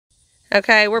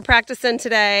Okay, we're practicing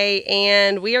today,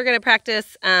 and we are going to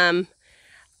practice a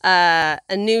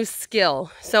new skill.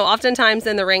 So oftentimes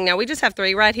in the ring, now we just have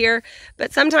 3 right here,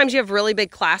 but sometimes you have really big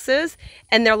classes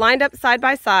and they're lined up side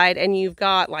by side, and you've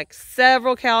got like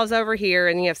several cows over here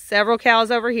and you have several cows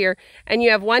over here, and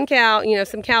you have one cow, you know,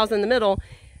 some cows in the middle,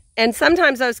 and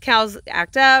sometimes those cows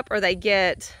act up or they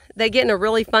get in a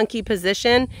really funky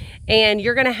position, and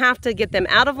you're going to have to get them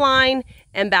out of line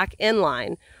and back in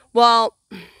line. Well,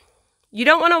 you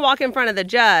don't want to walk in front of the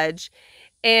judge,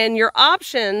 and your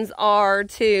options are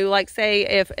to, like, say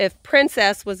if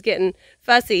Princess was getting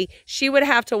fussy, she would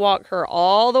have to walk her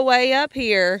all the way up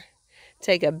here,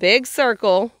 take a big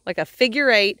circle, like a figure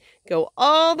 8, go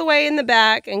all the way in the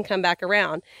back and come back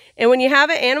around. And when you have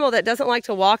an animal that doesn't like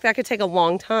to walk, that could take a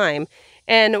long time.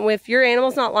 And if your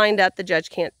animal's not lined up, the judge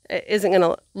isn't going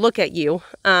to look at you.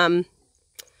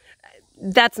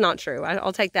 That's not true.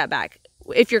 I'll take that back.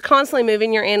 If you're constantly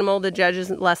moving your animal, the judge is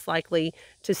less likely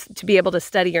to be able to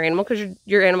study your animal, because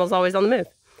your animal's always on the move.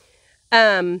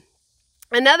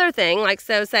 Another thing, like,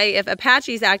 so say if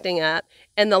Apache's acting up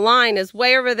and the line is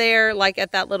way over there, like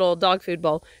at that little dog food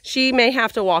bowl, she may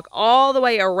have to walk all the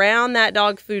way around that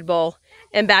dog food bowl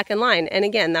and back in line. And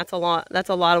again, that's a lot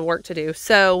of work to do.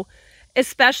 So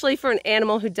especially for an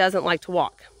animal who doesn't like to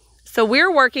walk. So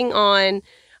we're working on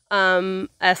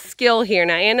a skill here.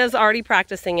 Now Anna's already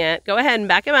practicing it. Go ahead and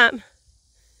back him up.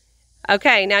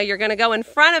 Okay, now you're going to go in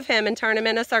front of him and turn him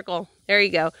in a circle. There you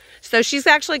go. So she's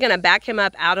actually going to back him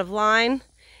up out of line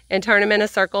and turn him in a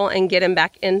circle and get him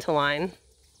back into line.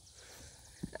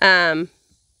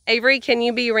 Avery, can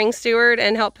you be ring steward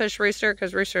and help push Rooster?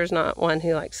 Because Rooster is not one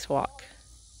who likes to walk.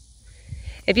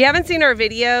 If you haven't seen our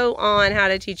video on how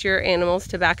to teach your animals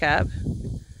to back up,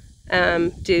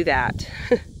 do that.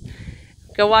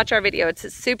 Go watch our video.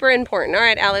 It's super important. All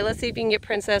right, Allie, let's see if you can get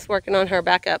Princess working on her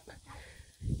back up.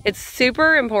 It's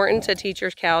super important to teach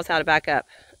your cows how to back up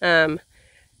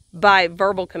by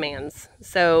verbal commands.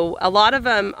 So a lot of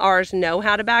ours know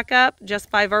how to back up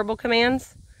just by verbal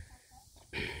commands,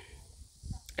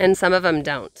 and some of them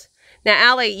don't. Now,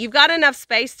 Allie, you've got enough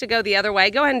space to go the other way.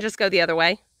 Go ahead and just go the other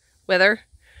way with her.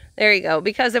 There you go.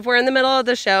 Because if we're in the middle of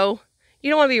the show, you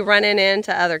don't want to be running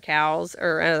into other cows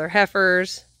or other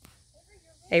heifers.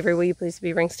 Avery, will you please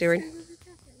be ring steward?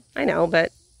 I know,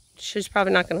 but she's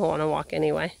probably not going to want to walk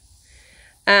anyway.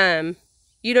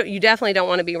 You definitely don't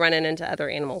want to be running into other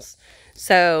animals.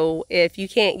 So if you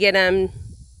can't get them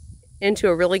into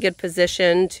a really good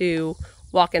position to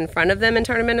walk in front of them and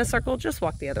turn them in a circle, just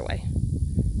walk the other way.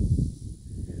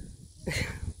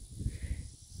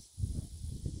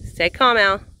 Stay calm,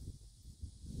 Al.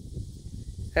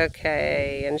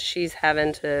 Okay, and she's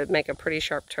having to make a pretty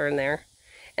sharp turn there.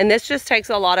 And this just takes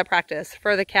a lot of practice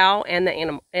for the cow and the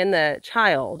animal and the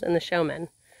child and the showman.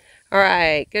 All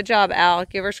right, good job, Al.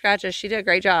 Give her scratches. She did a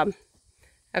great job.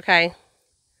 Okay.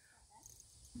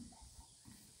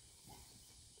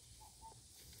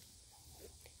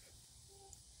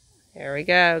 There we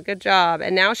go. Good job.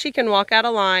 And now she can walk out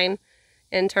of line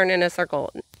and turn in a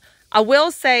circle. I will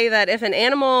say that if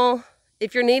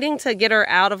you're needing to get her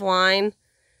out of line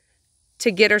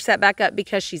to get her set back up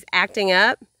because she's acting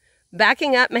up,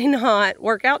 backing up may not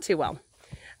work out too well.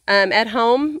 At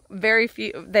home, very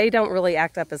few, they don't really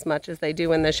act up as much as they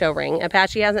do in the show ring.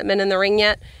 Apache hasn't been in the ring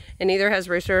yet, and neither has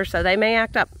Rooster, so they may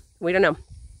act up. We don't know.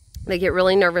 They get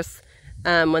really nervous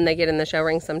when they get in the show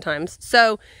ring sometimes.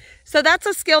 So that's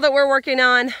a skill that we're working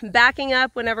on, backing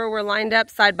up whenever we're lined up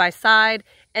side by side,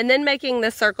 and then making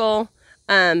the circle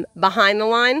behind the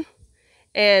line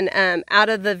and out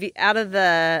of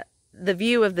the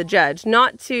view of the judge,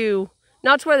 not to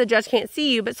where the judge can't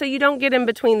see you, but so you don't get in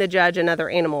between the judge and other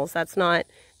animals. That's not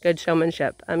good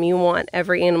showmanship. You want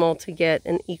every animal to get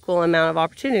an equal amount of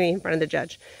opportunity in front of the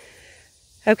judge.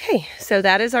 Okay, so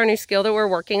that is our new skill that we're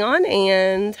working on,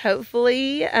 and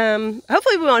hopefully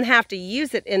we won't have to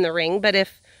use it in the ring, but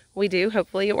if we do,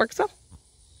 hopefully it works well.